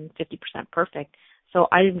 150% perfect, so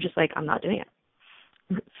I'm just like, I'm not doing it.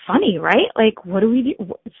 Funny, right? Like, what do we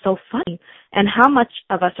do? It's so funny. And how much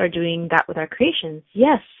of us are doing that with our creations?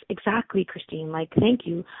 Yes, exactly, Christine. Like, thank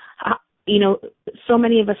you. So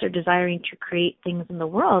many of us are desiring to create things in the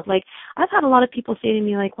world. Like, I've had a lot of people say to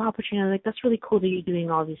me, like, wow, Patrina, like, that's really cool that you're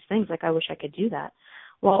doing all these things. Like, I wish I could do that.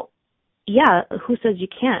 Well, yeah, who says you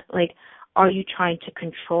can't? Like, are you trying to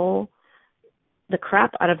control the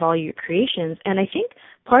crap out of all your creations? And I think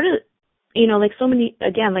part of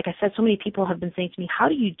like I said, so many people have been saying to me, how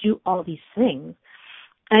do you do all these things?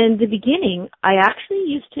 And in the beginning, I actually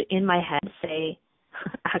used to, in my head, say,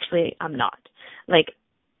 actually, I'm not. Like,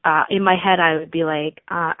 in my head, I would be like,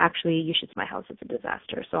 actually, you should see my house. It's a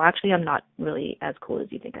disaster. So actually, I'm not really as cool as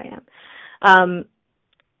you think I am.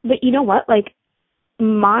 But you know what? Like,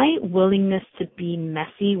 my willingness to be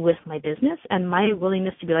messy with my business and my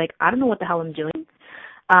willingness to be like, I don't know what the hell I'm doing.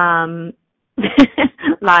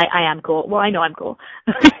 Lie, I am cool. Well, I know I'm cool.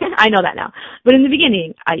 I know that now. But in the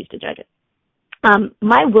beginning, I used to judge it.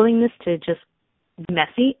 My willingness to just be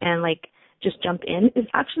messy and like just jump in is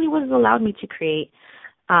actually what has allowed me to create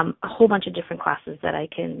a whole bunch of different classes that I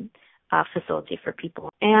can facilitate for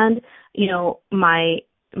people. And,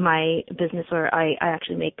 my business where I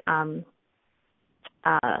actually make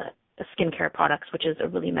skincare products, which is a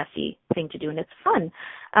really messy thing to do, and it's fun.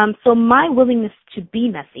 So my willingness to be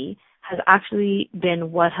messy has actually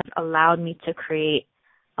been what has allowed me to create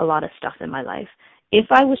a lot of stuff in my life. If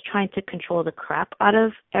I was trying to control the crap out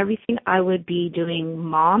of everything, I would be doing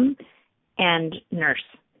mom and nurse,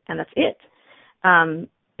 and that's it.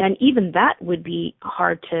 And even that would be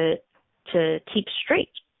hard to keep straight,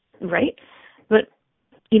 right? But,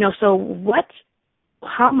 so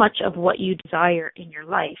how much of what you desire in your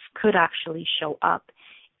life could actually show up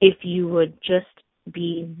if you would just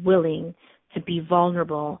be willing to be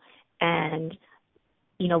vulnerable and,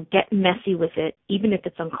 get messy with it, even if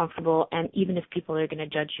it's uncomfortable and even if people are going to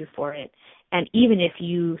judge you for it. And even if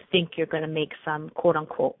you think you're going to make some quote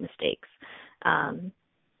unquote mistakes. And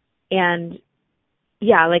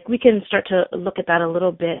yeah, like we can start to look at that a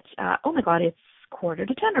little bit. Oh my God, it's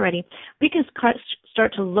 9:45 already. We can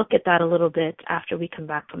start to look at that a little bit after we come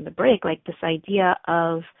back from the break, like this idea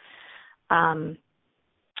of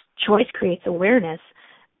choice creates awareness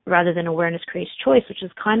rather than awareness creates choice, which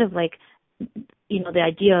is kind of like, the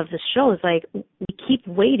idea of this show is like we keep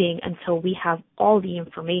waiting until we have all the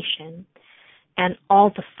information and all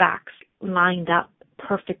the facts lined up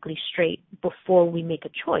perfectly straight before we make a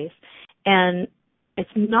choice. And it's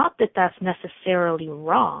not that that's necessarily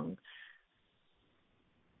wrong,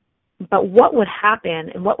 but what would happen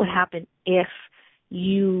if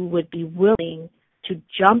you would be willing to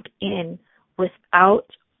jump in without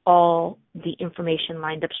all the information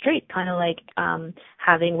lined up straight, kind of like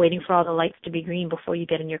waiting for all the lights to be green before you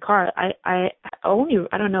get in your car. I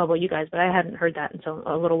don't know about you guys, but I hadn't heard that until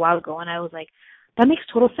a little while ago, and I was like, that makes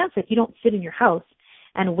total sense. Like, you don't sit in your house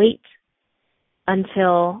and wait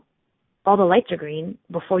until all the lights are green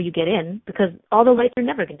before you get in, because all the lights are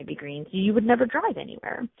never going to be green. You would never drive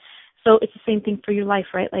anywhere. So it's the same thing for your life,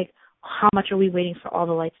 right? Like, how much are we waiting for all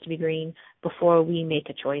the lights to be green before we make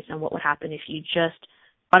a choice? And what would happen if you just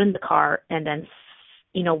got in the car and then,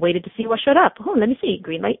 waited to see what showed up? Oh, let me see.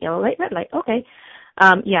 Green light, yellow light, red light. Okay.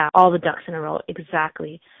 All the ducks in a row.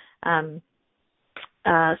 Exactly.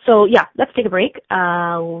 Let's take a break.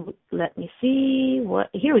 Let me see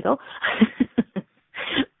here we go.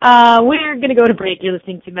 We're going to go to break. You're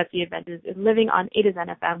listening to Messy Adventures in Living on A to Zen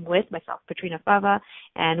FM with myself, Katrina Fava.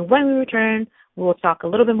 And when we return, we'll talk a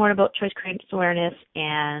little bit more about choice creates awareness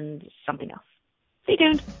and something else. Stay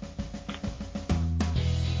tuned.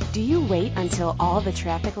 Do you wait until all the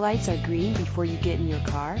traffic lights are green before you get in your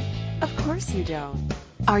car? Of course you don't.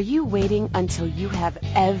 Are you waiting until you have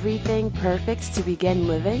everything perfect to begin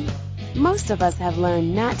living? Most of us have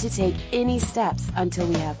learned not to take any steps until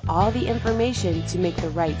we have all the information to make the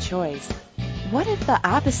right choice. What if the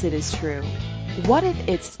opposite is true? What if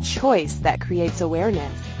it's choice that creates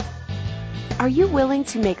awareness? Are you willing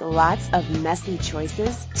to make lots of messy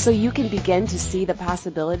choices so you can begin to see the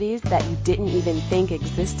possibilities that you didn't even think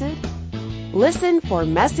existed? Listen for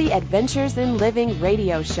Messy Adventures in Living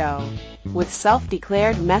radio show with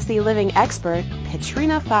self-declared messy living expert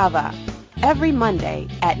Katrina Fava every Monday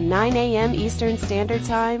at 9 a.m. Eastern Standard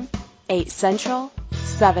Time, 8 Central,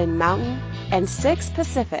 7 Mountain, and 6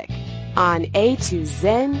 Pacific on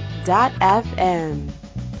A2Zen.fm.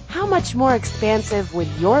 How much more expansive would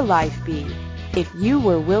your life be if you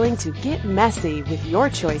were willing to get messy with your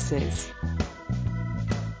choices?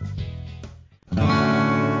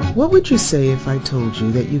 What would you say if I told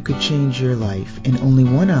you that you could change your life in only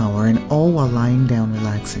 1 hour and all while lying down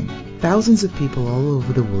relaxing? Thousands of people all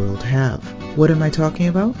over the world have. What am I talking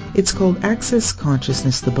about? It's called Access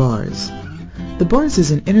Consciousness, the bars. The bars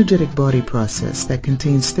is an energetic body process that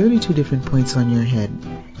contains 32 different points on your head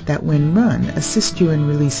that when run assist you in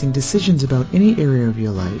releasing decisions about any area of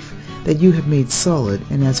your life that you have made solid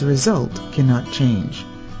and as a result cannot change.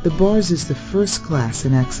 The bars is the first class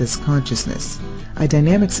in Access Consciousness, a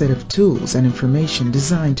dynamic set of tools and information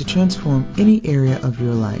designed to transform any area of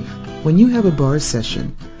your life. When you have a bars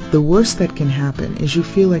session, the worst that can happen is you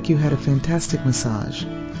feel like you had a fantastic massage.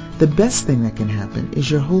 The best thing that can happen is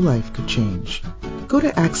your whole life could change. Go to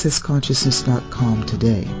accessconsciousness.com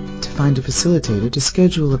today to find a facilitator to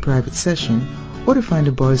schedule a private session or to find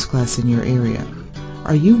a bars class in your area.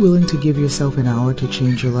 Are you willing to give yourself an hour to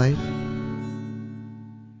change your life?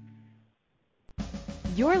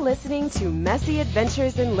 You're listening to Messy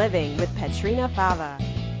Adventures in Living with Katrina Fava.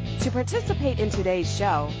 To participate in today's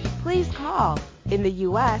show, please call in the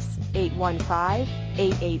U.S.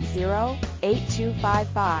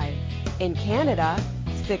 815-880-8255. In Canada,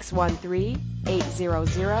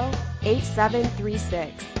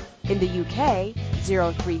 613-800-8736. In the UK,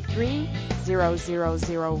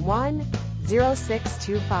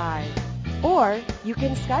 033-0001-0625. Or you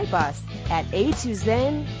can Skype us at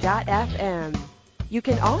A2Zen.fm. You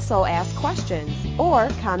can also ask questions or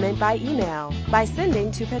comment by email by sending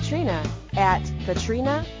to Katrina at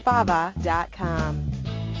katrinafava.com.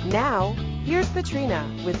 Now, here's Katrina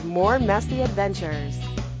with more messy adventures.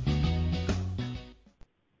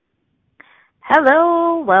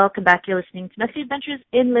 Hello, welcome back. You're listening to Messy Adventures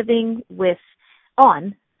in Living with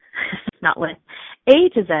A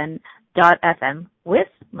to Zen.fm with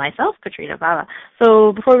myself, Katrina Fava.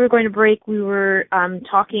 So before we were going to break, we were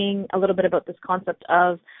talking a little bit about this concept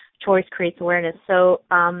of choice creates awareness. So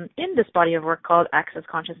in this body of work called Access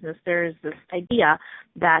Consciousness, there's this idea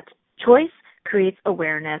that choice creates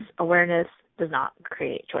awareness. Awareness does not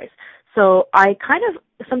create choice. So I kind of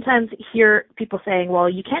sometimes hear people saying, well,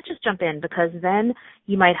 you can't just jump in because then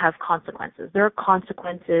you might have consequences. There are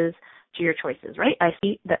consequences to your choices, right? I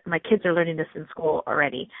see that my kids are learning this in school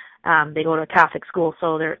already. They go to a Catholic school,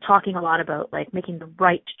 so they're talking a lot about like making the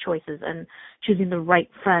right choices and choosing the right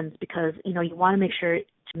friends because, you want to make sure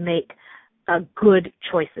to make good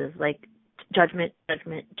choices, like judgment.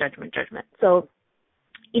 So,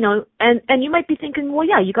 and you might be thinking, well,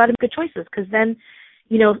 yeah, you got to make good choices because then,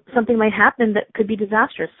 something might happen that could be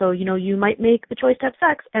disastrous. So, you might make the choice to have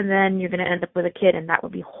sex and then you're going to end up with a kid and that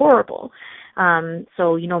would be horrible.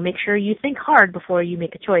 So, make sure you think hard before you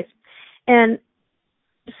make a choice. And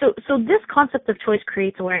so this concept of choice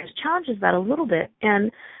creates awareness challenges that a little bit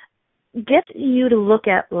and gets you to look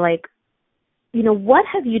at what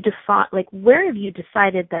have you defined, where have you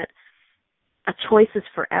decided that a choice is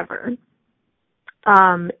forever,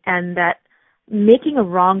 and that making a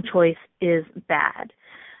wrong choice is bad.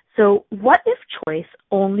 So what if choice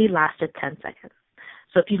only lasted 10 seconds?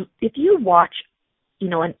 So if you watch,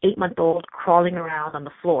 an 8-month-old crawling around on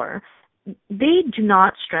the floor, they do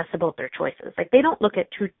not stress about their choices. They don't look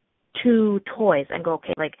at two toys and go,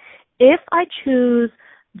 okay, if I choose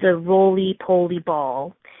the roly-poly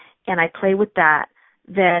ball and I play with that,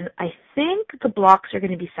 then I think the blocks are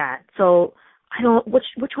going to be sad. So I don't, which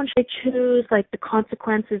one should I choose? Like the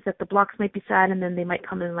consequences that the blocks might be sad and then they might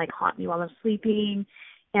come and like haunt me while I'm sleeping.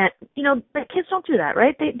 And, you know, but kids don't do that,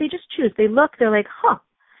 right? They just choose. They look, they're like,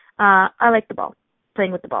 I like the ball,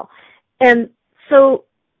 playing with the ball. And so,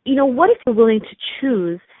 you know, what if you're willing to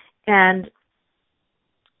choose and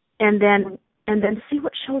then see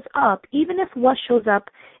what shows up, even if what shows up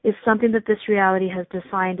is something that this reality has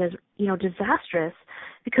defined as, you know, disastrous,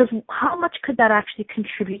 because how much could that actually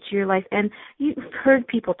contribute to your life? And you've heard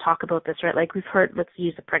people talk about this, right? Like we've heard, let's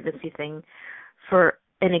use the pregnancy thing for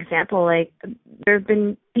an example. Like there have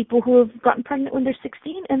been people who have gotten pregnant when they're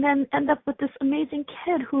 16 and then end up with this amazing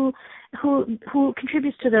kid who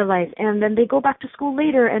contributes to their life, and then they go back to school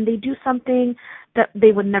later and they do something that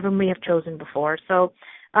they would never may have chosen before. So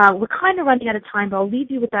we're kind of running out of time, but I'll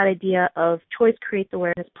leave you with that idea of choice creates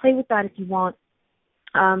awareness. Play with that if you want.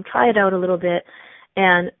 Try it out a little bit.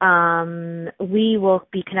 And we will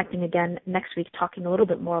be connecting again next week, talking a little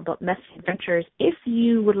bit more about messy adventures. If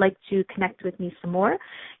you would like to connect with me some more,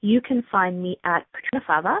 you can find me at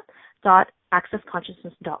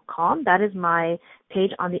patrinafava.accessconsciousness.com. That is my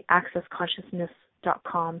page on the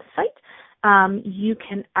accessconsciousness.com site. You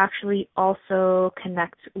can actually also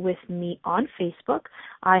connect with me on Facebook.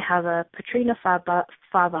 I have a Patrina Fava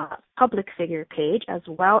public figure page, as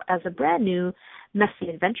well as a brand new Messy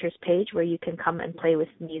Adventures page where you can come and play with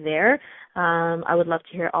me there. I would love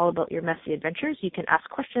to hear all about your messy adventures. You can ask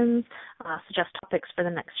questions, suggest topics for the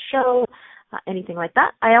next show, anything like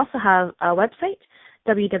that. I also have a website,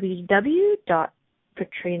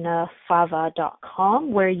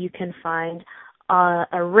 www.patrinafava.com, where you can find an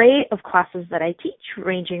array of classes that I teach,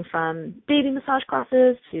 ranging from baby massage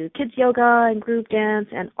classes to kids yoga and group dance,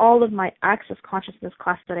 and all of my Access Consciousness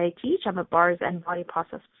class that I teach. I'm a bars and body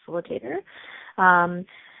process facilitator.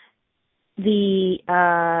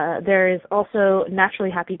 There is also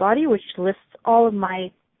Naturally Happy Body, which lists all of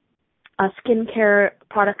my skincare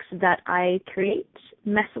products that I create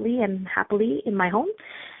messily and happily in my home.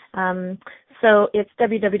 So it's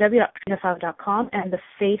www.patrinafava.com, and the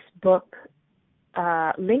Facebook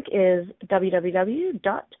link is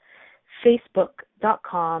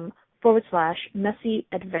www.facebook.com/Messy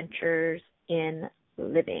Adventures in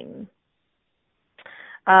Living.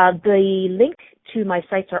 The link to my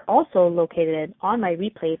sites are also located on my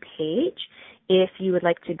replay page. If you would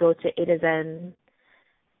like to go to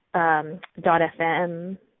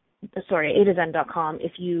A2Zen.com,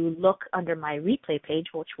 if you look under my replay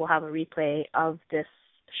page, which will have a replay of this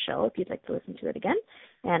show if you'd like to listen to it again,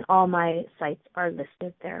 and all my sites are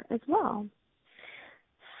listed there as well.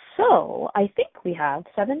 So I think we have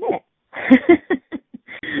 7 minutes.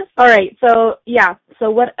 All right. So yeah.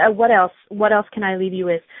 So what else? What else can I leave you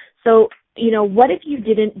with? So, you know, what if you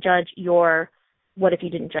didn't judge your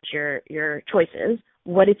choices?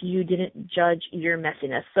 What if you didn't judge your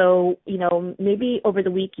messiness? So, you know, maybe over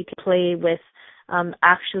the week you could play with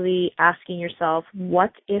actually asking yourself,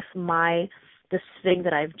 what if this thing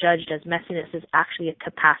that I've judged as messiness is actually a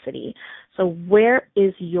capacity? So where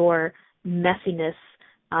is your messiness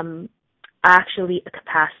actually a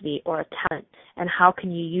capacity or a talent, and how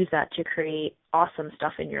can you use that to create awesome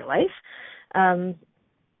stuff in your life?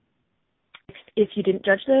 If you didn't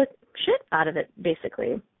judge the shit out of it,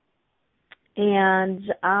 basically.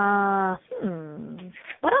 And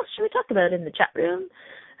what else should we talk about in the chat room?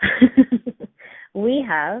 We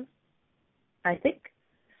have, I think,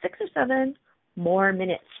 6 or 7 more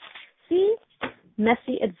minutes. See?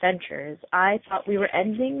 Messy Adventures. I thought we were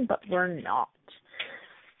ending, but we're not.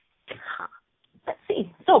 Let's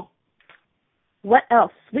see. So, what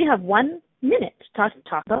else? We have 1 minute to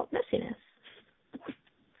talk about messiness.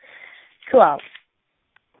 Cool.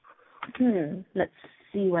 Let's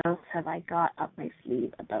see, what else have I got up my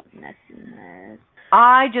sleeve about messiness?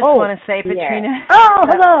 I just want to say, Patrina. Yeah. Oh,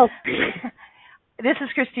 hello. This is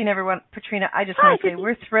Christine, everyone. Patrina, I just want to say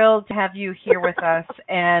we're thrilled to have you here with us,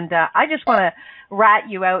 and I just want to rat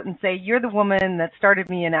you out and say you're the woman that started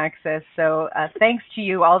me in Access, so thanks to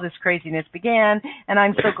you, all this craziness began, and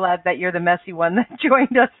I'm so glad that you're the messy one that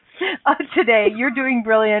joined us today. You're doing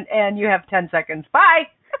brilliant, and you have 10 seconds. Bye!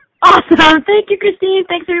 Awesome. Thank you, Christine.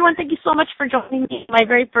 Thanks, everyone. Thank you so much for joining me in my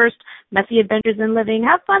very first Messy Adventures in Living.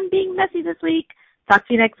 Have fun being messy this week. Talk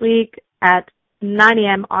to you next week at 9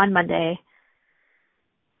 a.m. on Monday.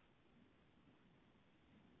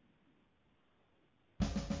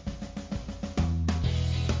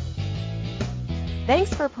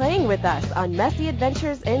 Thanks for playing with us on Messy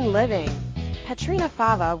Adventures in Living. Patrina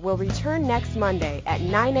Fava will return next Monday at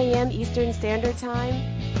 9 a.m. Eastern Standard Time,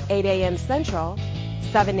 8 a.m. Central,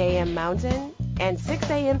 7 a.m. Mountain, and 6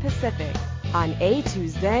 a.m. Pacific on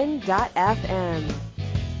A2Zen.fm.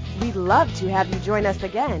 We'd love to have you join us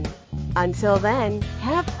again. Until then,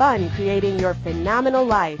 have fun creating your phenomenal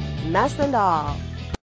life, mess and all.